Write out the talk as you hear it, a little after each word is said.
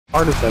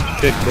How does that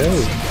shit go?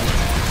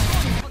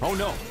 Oh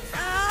no.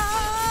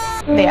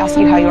 They ask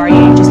you how you are,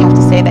 you just have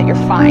to say that you're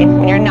fine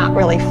when you're not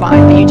really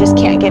fine, but you just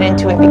can't get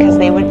into it because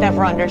they would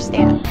never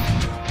understand.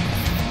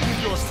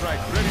 Your strike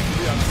ready to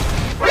be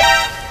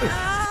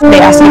answered. They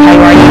ask you how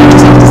you are, you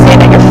just have to say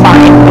that you're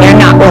fine when you're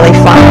not really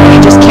fine, but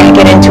you just can't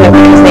get into it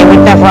because they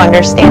would never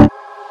understand.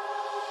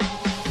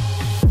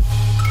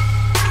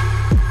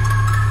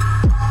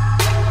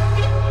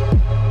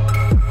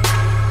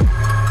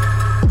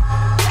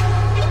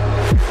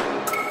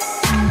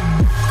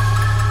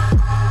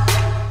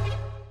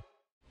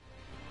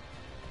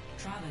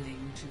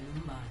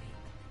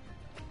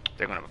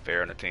 They're gonna have a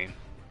fair on the team.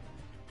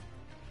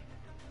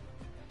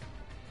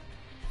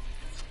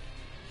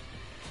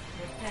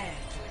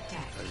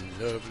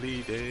 A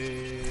lovely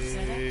day.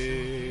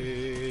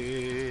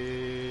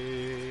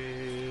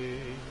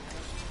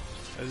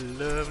 A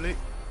lovely.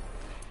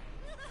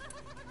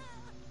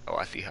 Oh,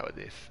 I see how it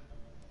is.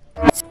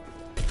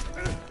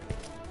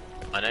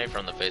 I know you're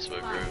from the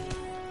Facebook group.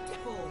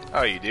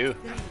 Oh, you do?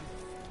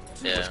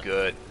 Yeah. That's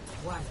good.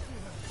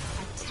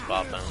 What's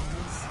poppin'?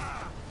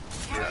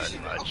 Not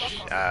much.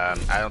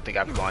 I don't think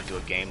I've gone to a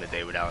game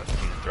today without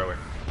seeing a thrower.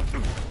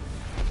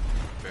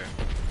 Fair.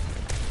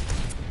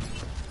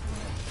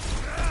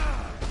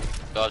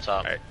 Go up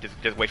top. Alright,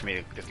 just wait for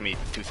me. Just give me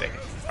 2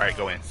 seconds. Alright,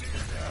 go in.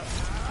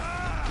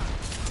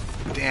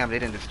 Damn, they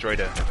didn't destroy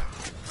the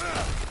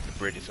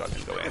bridges, so I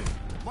can go in.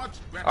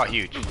 Oh,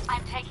 huge.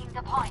 I'm taking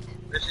the point.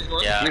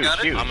 Yeah, Huge,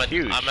 huge, I'm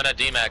huge. gonna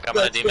DMAC. I'm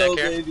gonna DMAC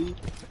here. Baby.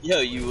 Yo,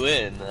 you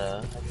win.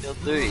 I killed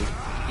 3.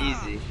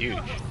 Easy. Huge.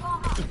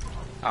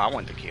 Oh, I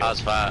wanted to kill. I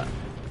was fat.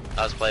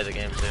 I was playing the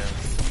game too.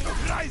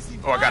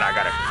 Oh, I got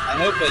it. I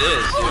hope it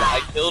is, dude. I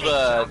killed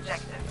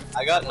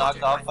I got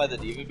knocked off by the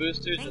Diva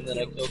boosters, and then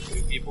I killed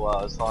 2 people while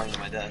I was falling to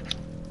my death.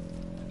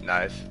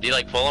 Nice. Do you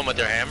like pull him with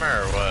your hammer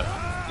or what?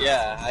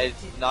 Yeah, I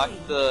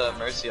knocked the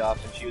Mercy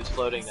off, and she was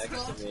floating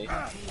next to me.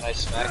 And I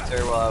smacked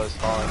her while I was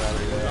falling out of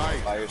the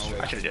fire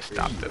strike. I should have just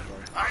stopped them.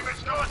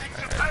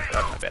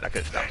 That's my bad. I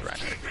could have stopped the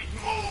right.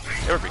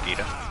 They were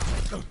Brigitte.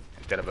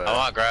 Instead of a. I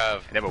want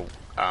grab. Never.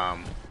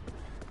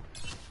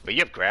 But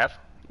you have grab?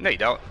 No, you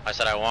don't. I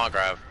said I want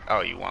grab.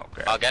 Oh, you want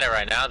grab? I'll get it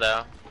right now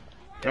though.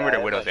 Remember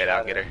the Widow's head?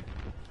 I'll get her.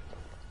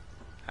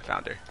 I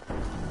found her.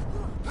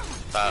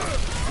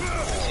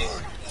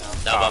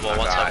 No, Oh bubble. my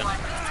 1 God.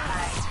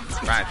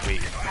 second. Ryan's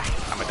weak.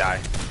 I'ma die.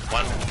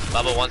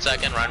 Bubble. 1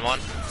 second. Ryan 1.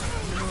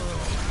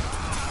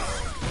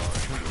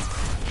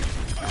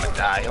 I'ma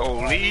die.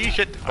 Holy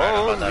shit. Alright,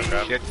 how about Holy that,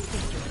 grab? shit.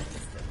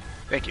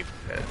 Thank you.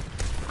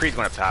 Creed's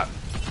going up top.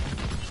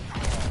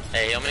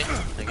 Hey, heal me.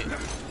 Thank you.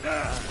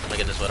 Let me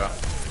get this widow.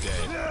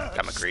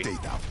 Got my Creed.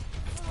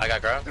 I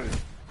got grab.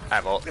 I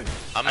have ult.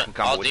 I'll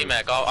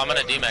DMAC. I'm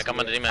gonna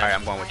DMAC. Alright,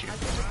 I'm going with you.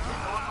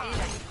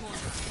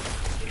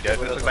 She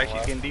doesn't look like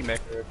she's getting DMAC.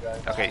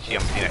 Okay, she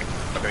on DMAC.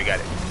 Okay, we got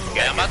it.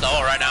 Okay, I'm about to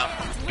ult right now.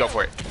 Go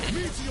for it.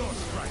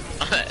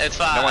 It's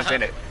fine. No one's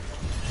in it.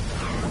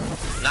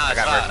 Nah, I it's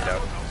got Mercy fine.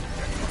 though.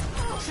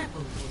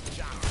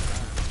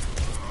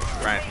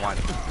 Ryan's one.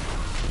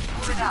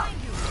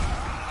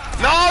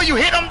 No, you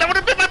hit him! That would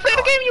have been my play of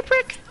the game, you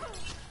prick!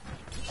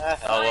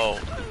 Oh, whoa.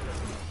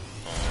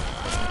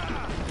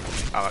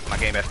 Oh, my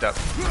game messed up.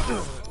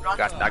 I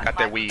got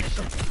their weave.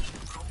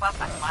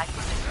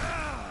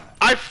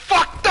 I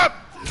fucked up!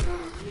 You're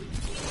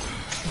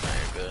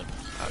good.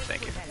 Oh,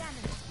 thank you.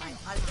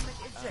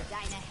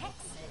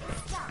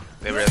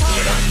 They were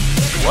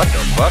what the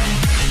fuck?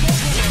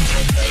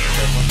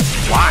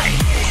 Why?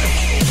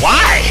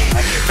 Why?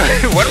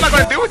 What am I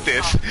gonna do with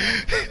this?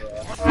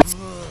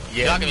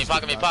 Yeah. Pocket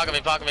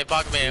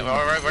me.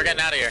 We're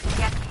getting out of here.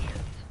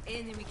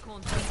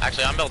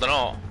 Actually, I'm building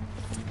ult.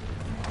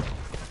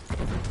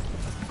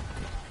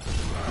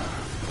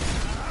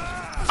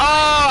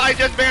 Oh, I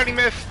just barely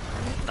missed.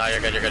 No,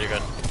 you're good.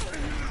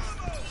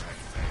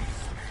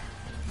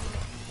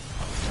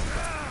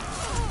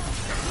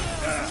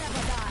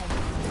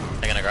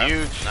 Taking a grab.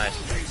 Huge. Nice.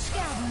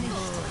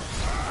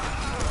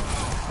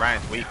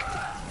 Ryan's weak.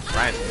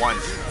 Ryan's one,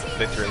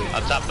 literally.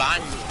 Up top,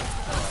 behind.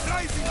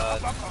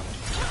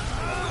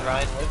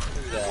 Ryan lived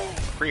through that.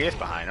 3 hits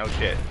behind. Oh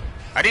shit.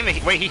 I didn't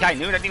even wait. He high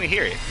noon. I didn't even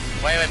hear it.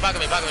 Wait, pocket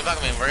me.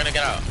 We're gonna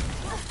get out.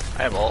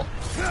 I have ult.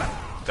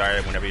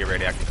 Sorry, whenever you're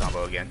ready, I can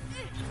combo again.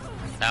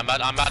 I'm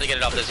about to get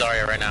it off this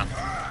Zarya right now.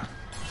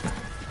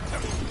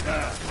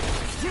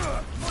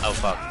 Oh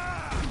fuck.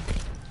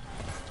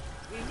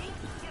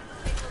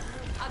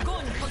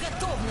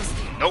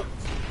 Nope.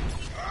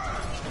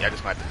 Yeah, I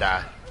just might have to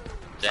die.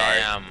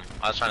 Damn.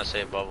 I was trying to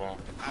save bubble.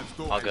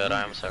 All good.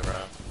 I am so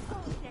bro.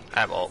 I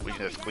have ult. We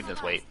can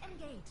just wait.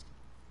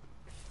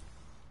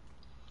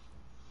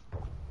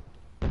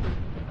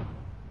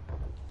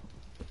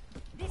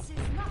 This is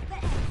not the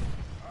end.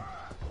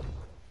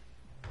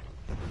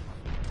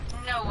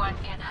 No one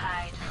can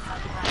hide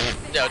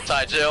from Yo,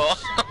 Ty Jill.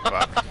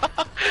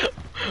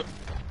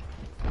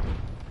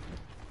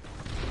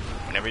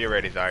 Whenever you're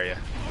ready, Zarya.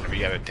 Whenever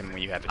you have it, when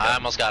you have it. I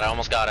almost got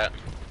it.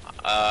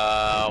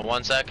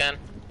 1 second.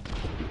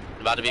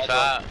 About to be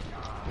fat.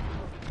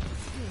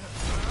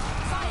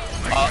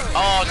 Oh,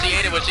 Oh,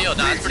 C8 was shield.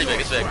 Nah, it's pretty big.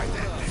 It's big.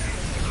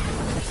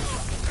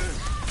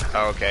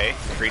 Okay,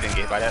 Free didn't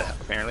get by that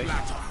apparently.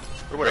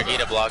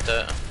 Brigida blocked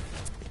it.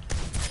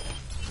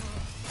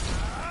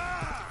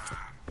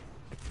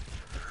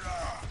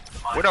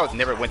 Widow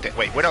never went to.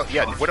 Wait, Widow.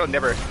 Yeah, Widow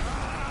never. Am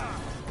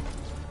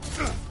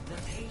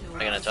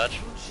I gonna touch?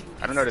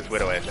 I don't know where this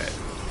Widow is at.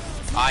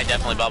 I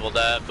definitely bubbled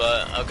that,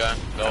 but okay. Go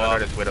I don't know on. where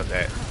this Widow's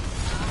at.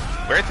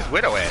 Where's this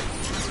Widow at?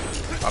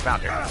 Oh, I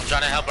found her. I'm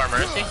trying to help our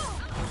Mercy.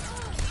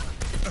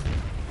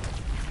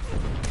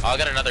 I'll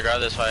get another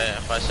grab this way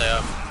if I stay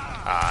up.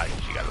 Ah,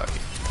 she got lucky.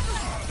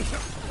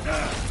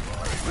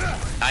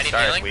 I need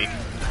Sorry, healing. weak.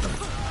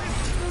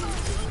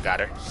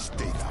 Got her.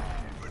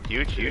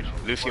 Huge, huge.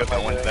 Lucio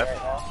got one left.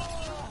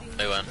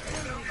 Big one.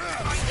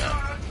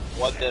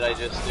 What did I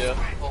just do?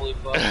 Holy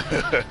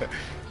fuck.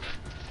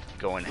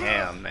 Going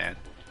ham, man.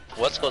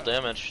 What's gold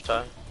damage,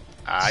 Ty?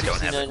 I don't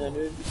have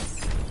it.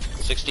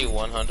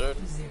 6,100?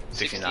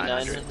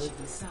 6,900.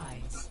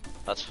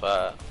 That's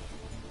fat.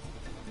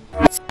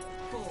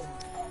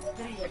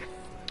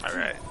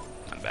 Alright,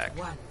 I'm back.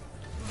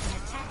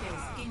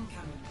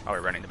 Oh, we're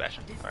running the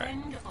Bastion. Alright.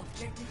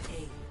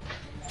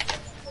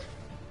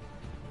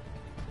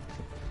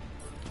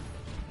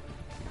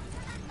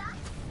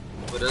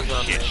 What is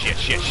on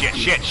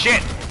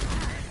Shit!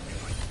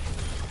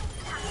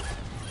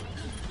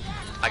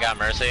 I got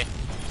Mercy.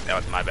 That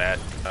was my bad.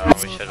 Oh,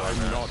 we should have I'm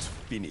won not this.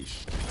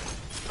 finished.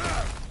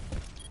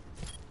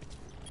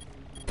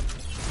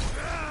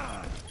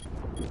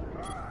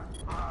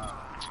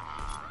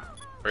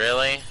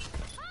 Really?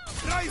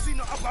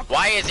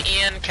 Why is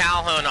Ian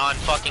Calhoun on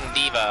fucking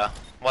Diva?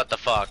 What the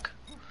fuck?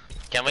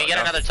 Can we get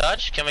another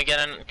touch? Can we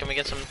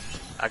get some?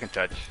 I can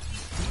touch.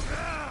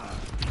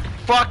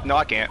 Fuck! No,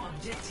 I can't.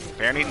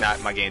 Apparently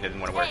not. My game doesn't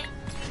want to work.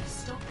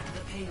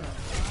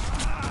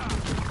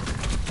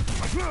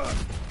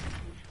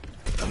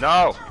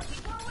 No!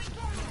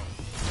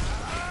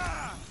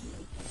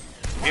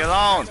 Leave me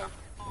alone!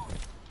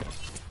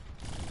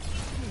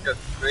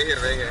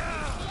 Right here.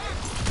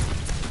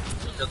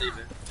 Kill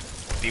Demon.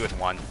 D with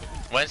one.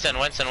 Winston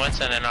in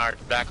our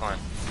backline.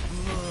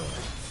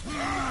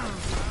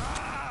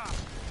 I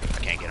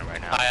can't get him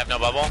right now. I have no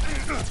bubble.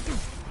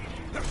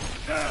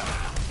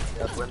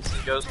 Yeah, Winston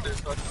goes through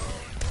fucking.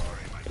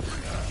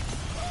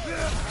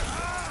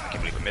 I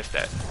can't believe I missed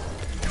that.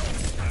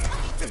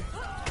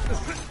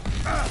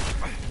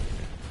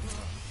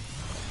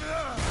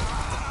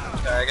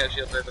 Okay, I got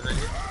shield right behind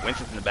you.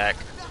 Winston's in the back.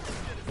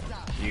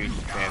 Huge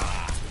pin.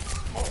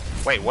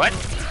 Wait, what?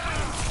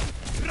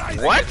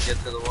 What? Get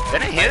to the wall.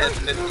 That ain't I hit? had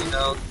 50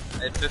 health.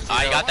 I had 50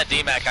 I got health. the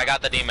DMAC. I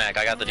got the DMAC.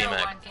 No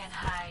one can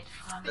hide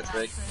from That's the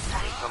big.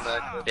 Come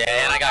back. With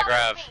Yeah, and I got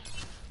Grav.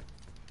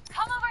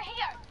 Come over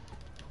here.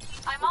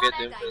 I'm We'll on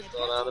get it.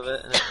 Doomfist on out of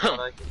it, and if not,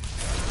 I can.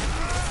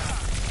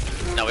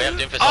 No, we have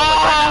Doomfist Oh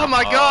right now.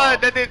 my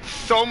god, that did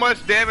so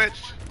much damage!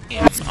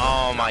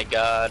 Oh my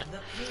god.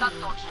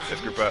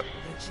 Let's group up.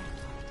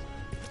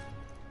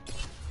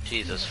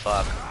 Jesus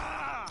fuck.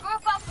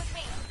 Group up with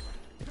me.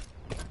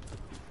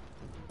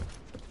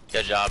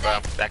 Good job, bro.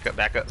 Back up.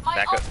 My Back up.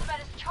 ultimate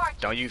is charged.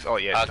 Don't use. Oh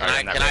yeah. Can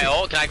alright, not I ready.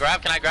 ult? Can I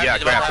grab? Yeah,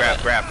 He's about to have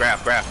it.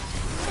 grab.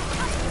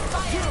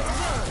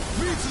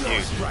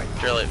 Huge.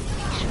 Drill it.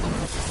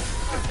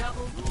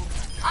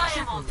 I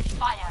am on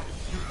fire.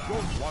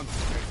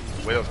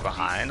 Widow's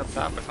behind up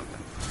top or something.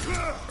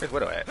 Where's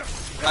Widow at?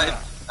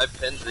 I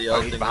pinned the Oh,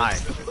 ult he's thing. behind.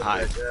 It's He's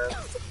behind.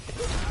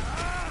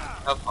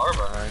 How far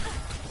behind?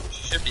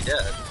 She should be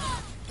dead.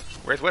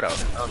 Where's Widow?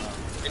 Oh no.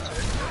 It's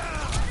her.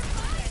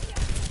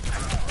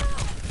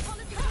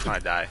 I'm gonna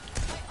die.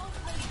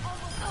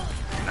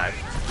 Nice.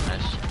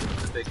 Nice.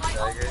 Big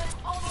dagger.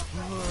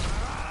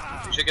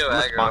 You should go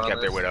Who's aggro spawn on cap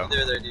there, this. Widow?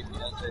 They're their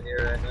DPS in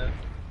here right now.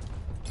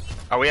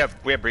 Oh, we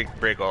have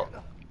brig ult.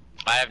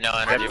 I have no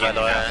energy, by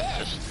the way.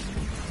 Just,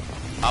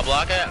 I'll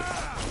block it.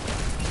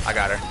 I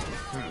got her.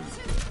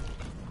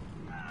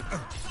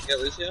 You got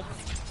Lucio?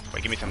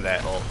 Wait, give me some of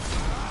that ult.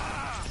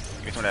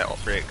 Give me some of that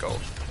ult. Brig ult.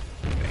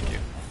 Thank you.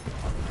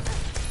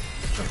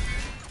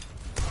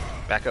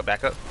 Back up.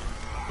 Gotta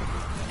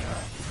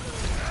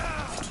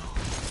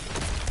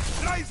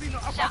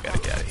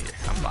get out of here.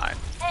 I'm fine.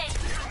 Hey.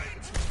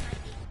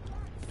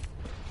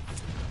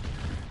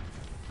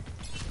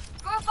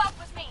 Group up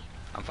with me.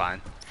 I'm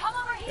fine. Come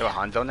over You have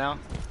a here. Hanzo now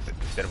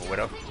instead of a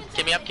Widow.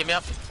 Give me up.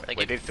 Thank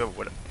Wait, you. they still have a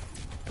Widow.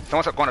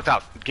 Someone's going up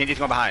top. Genji's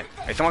going behind.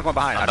 Hey, someone's going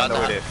behind. I don't know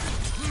who it is.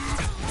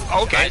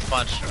 Oh, okay. Nice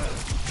punch.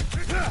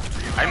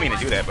 I didn't mean to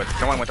do that, but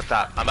someone went up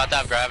top. I'm about to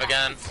have Grav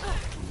again.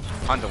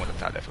 Hanzo went up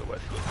top. That's what it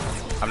was.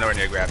 I'm nowhere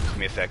near grab. Give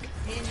me a sec.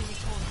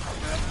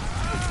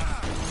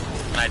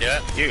 Can I do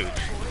it? Huge.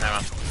 Never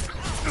mind.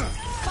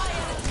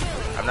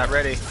 I'm not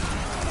ready.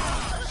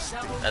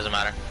 Doesn't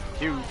matter.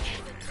 Huge.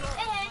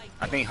 Hey.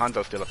 I think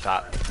Hanzo's still up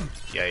top.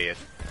 Yeah, he is.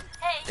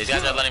 Hey. These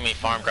guys are letting me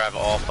farm Grav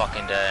all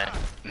fucking day.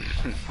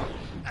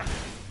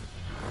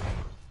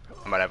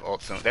 I might have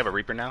ult soon. They have a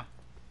Reaper now?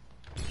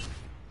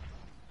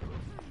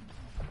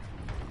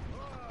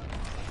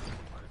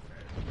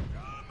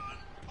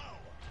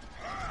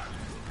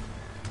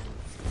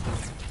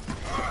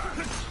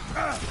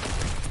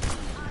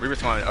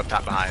 Reaper's going up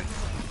top behind.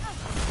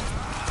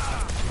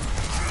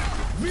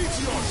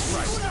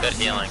 Good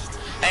healing.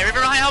 Hey, Reaper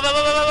behind, help,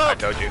 I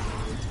told you.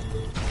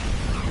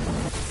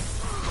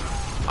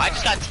 I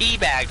just got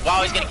teabagged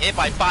while he's getting hit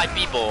by 5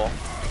 people.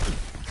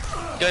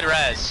 Good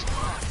res.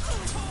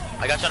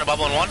 I got you on a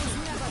bubble in 1.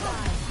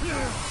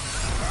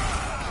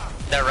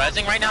 They're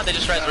rezzing right now, they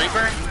just res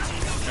Reaper.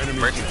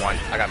 Mercy's 1.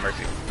 I got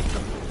Mercy.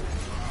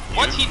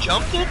 What? He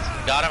jumped it?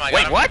 Got him, I got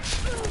Wait, him. what?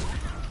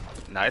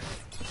 Nice.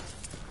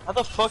 How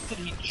the fuck did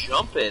he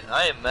jump it?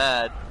 I am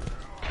mad.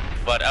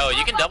 But, oh,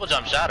 you can double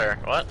jump Shatter.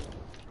 What?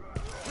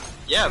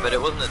 Yeah, but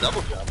it wasn't a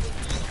double jump. It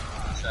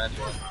was a sad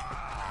one.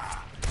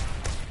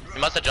 He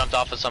must have jumped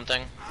off of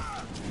something.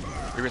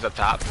 Reaper's up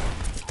top.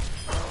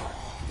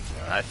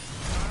 Nice.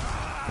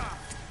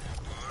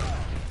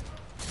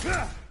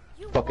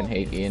 Fucking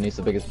hate Ian, he's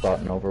the biggest bot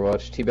in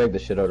Overwatch. Teabag the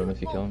shit out of him if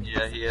you kill him.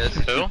 Yeah, he is.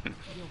 Who? Ian.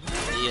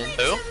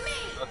 Who?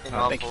 Fucking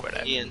Oh, thank you awful. for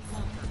that. Ian.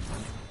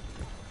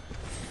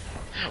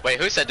 Wait,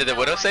 who said, did the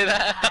Widow say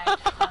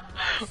that?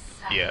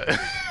 Yeah.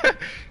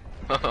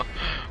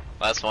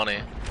 That's funny.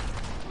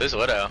 Who's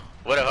Widow?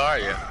 Widow, how are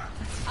you?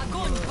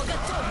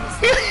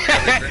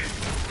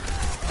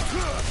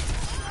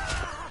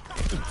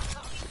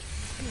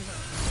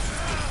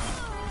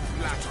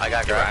 I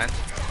got grind.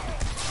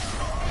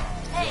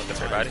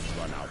 What's everybody?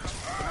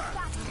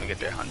 Let me get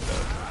their hunt though.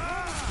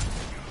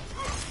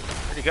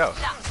 Where'd he go?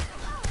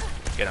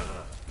 Get him.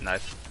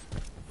 Nice.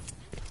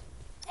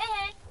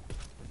 Hey,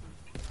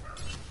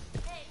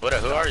 Widow,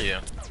 who are you?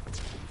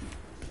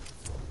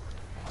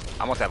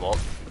 I almost have ult.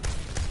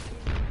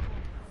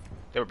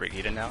 They were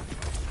Brigida now.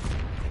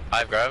 I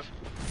have Grove.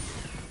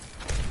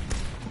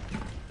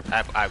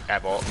 I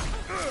have ult.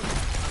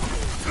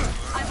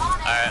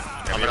 Alright,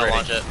 I'm we gonna ready?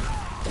 launch it.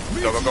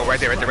 Go, go, go, right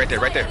there, right there, right there,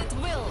 right there.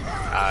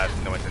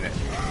 No one's in it.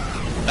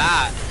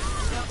 That!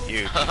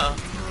 Huge.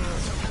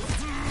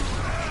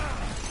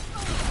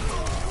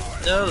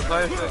 No, the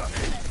fire effect.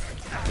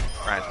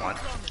 Ryan's 1.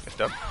 Good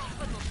stuff.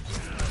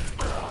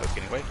 Look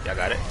anyway. Y'all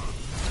got it.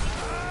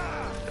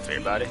 That's for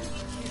everybody.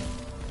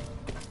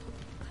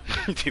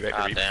 Teabag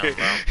God the damn,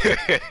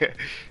 Reaper.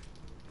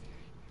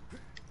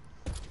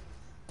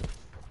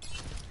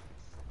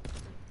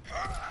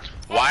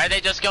 Why are they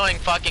just going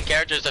fucking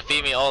characters to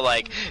feed me? Oh,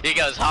 like, he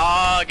goes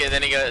hog, and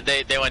then he goes,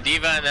 they went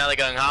diva, and now they're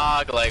going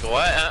hog, like,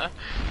 what?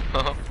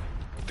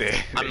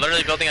 I'm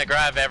literally building a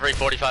grab every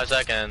 45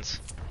 seconds.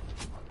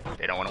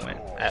 They don't want to win.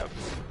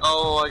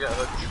 Oh, I got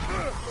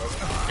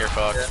hooked. You're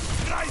fucked.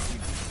 Yeah.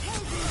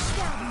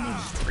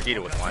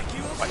 Brigida was 1.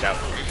 Watch out.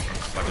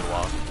 Watch the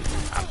wall.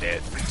 I'm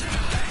dead.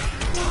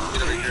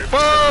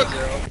 Fuck!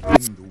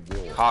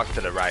 Hogs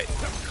to the right.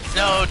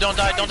 No, don't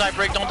die,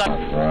 break, don't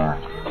die.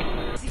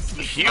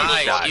 Huge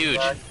Nice, shot. huge.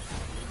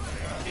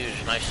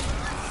 Huge, nice.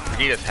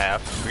 Brigida's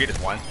half. Brigida's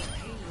 1.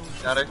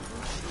 Got her.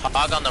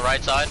 Hog on the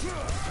right side.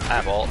 I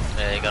have ult.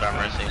 Yeah, you got our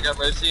I mercy. got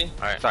Mercy.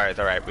 Alright. Sorry, it's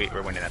alright.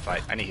 We're winning that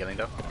fight. I need healing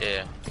though.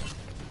 Yeah.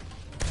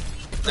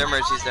 Their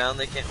Mercy's down,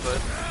 they can't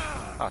put.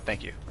 Oh,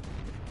 thank you.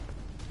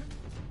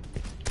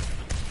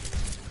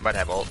 I'm about to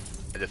have ult.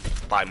 Just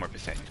 5 more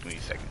 %. Give me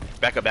a second.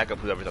 Back up,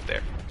 whoever's up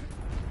there.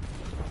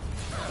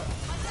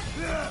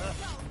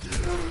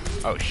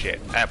 Oh shit.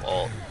 I have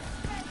ult.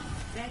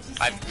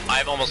 I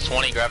have almost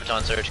 20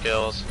 Graviton Surge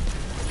kills.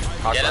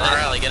 Hogs Get in the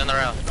behind. rally, get in the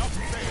rally.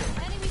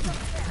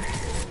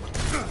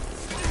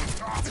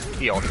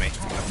 He ulted me.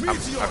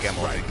 Okay, I'm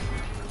ulting.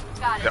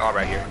 got it. They're all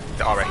right here.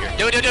 They're all right here.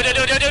 Do it.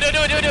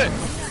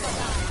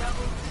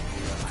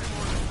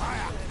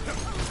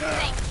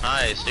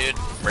 Nice, dude.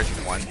 Mercy's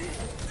 1.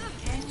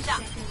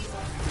 Shot.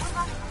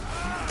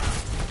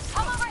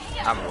 Come over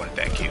here. I'm one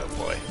that kill,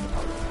 boy.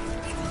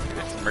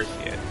 There's Mercy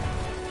at.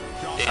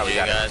 Oh, we GG,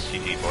 got it. guys.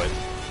 GG, boys.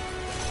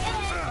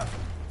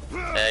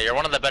 Yeah, you're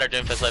one of the better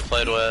Doomfists I've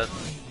played with.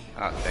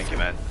 Oh, thank you,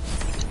 man.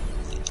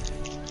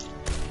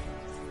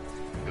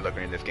 Good luck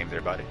in this game,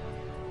 everybody.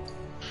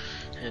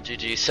 Yeah,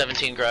 GG,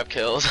 17 grab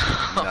kills.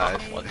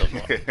 Nice. What the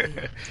fuck?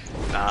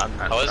 Nah,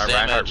 How was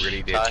Reinhardt damage?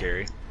 really did Ty?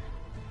 carry.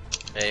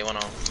 Yeah, you wanna...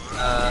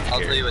 I'll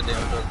tell you what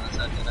damage was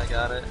in a second, I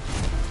got it.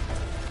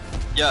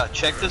 Yeah,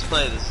 check this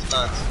play, this is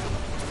nuts.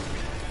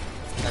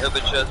 I hope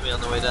it shows me on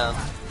the way down.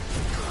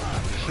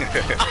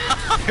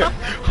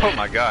 Oh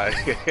my god.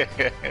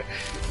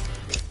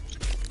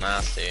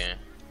 Nasty.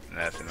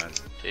 Nasty, man.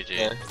 GG.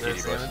 Yeah, GG,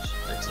 boys. damage,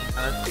 13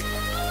 times.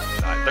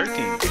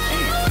 13.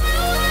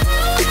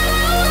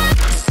 Jeez.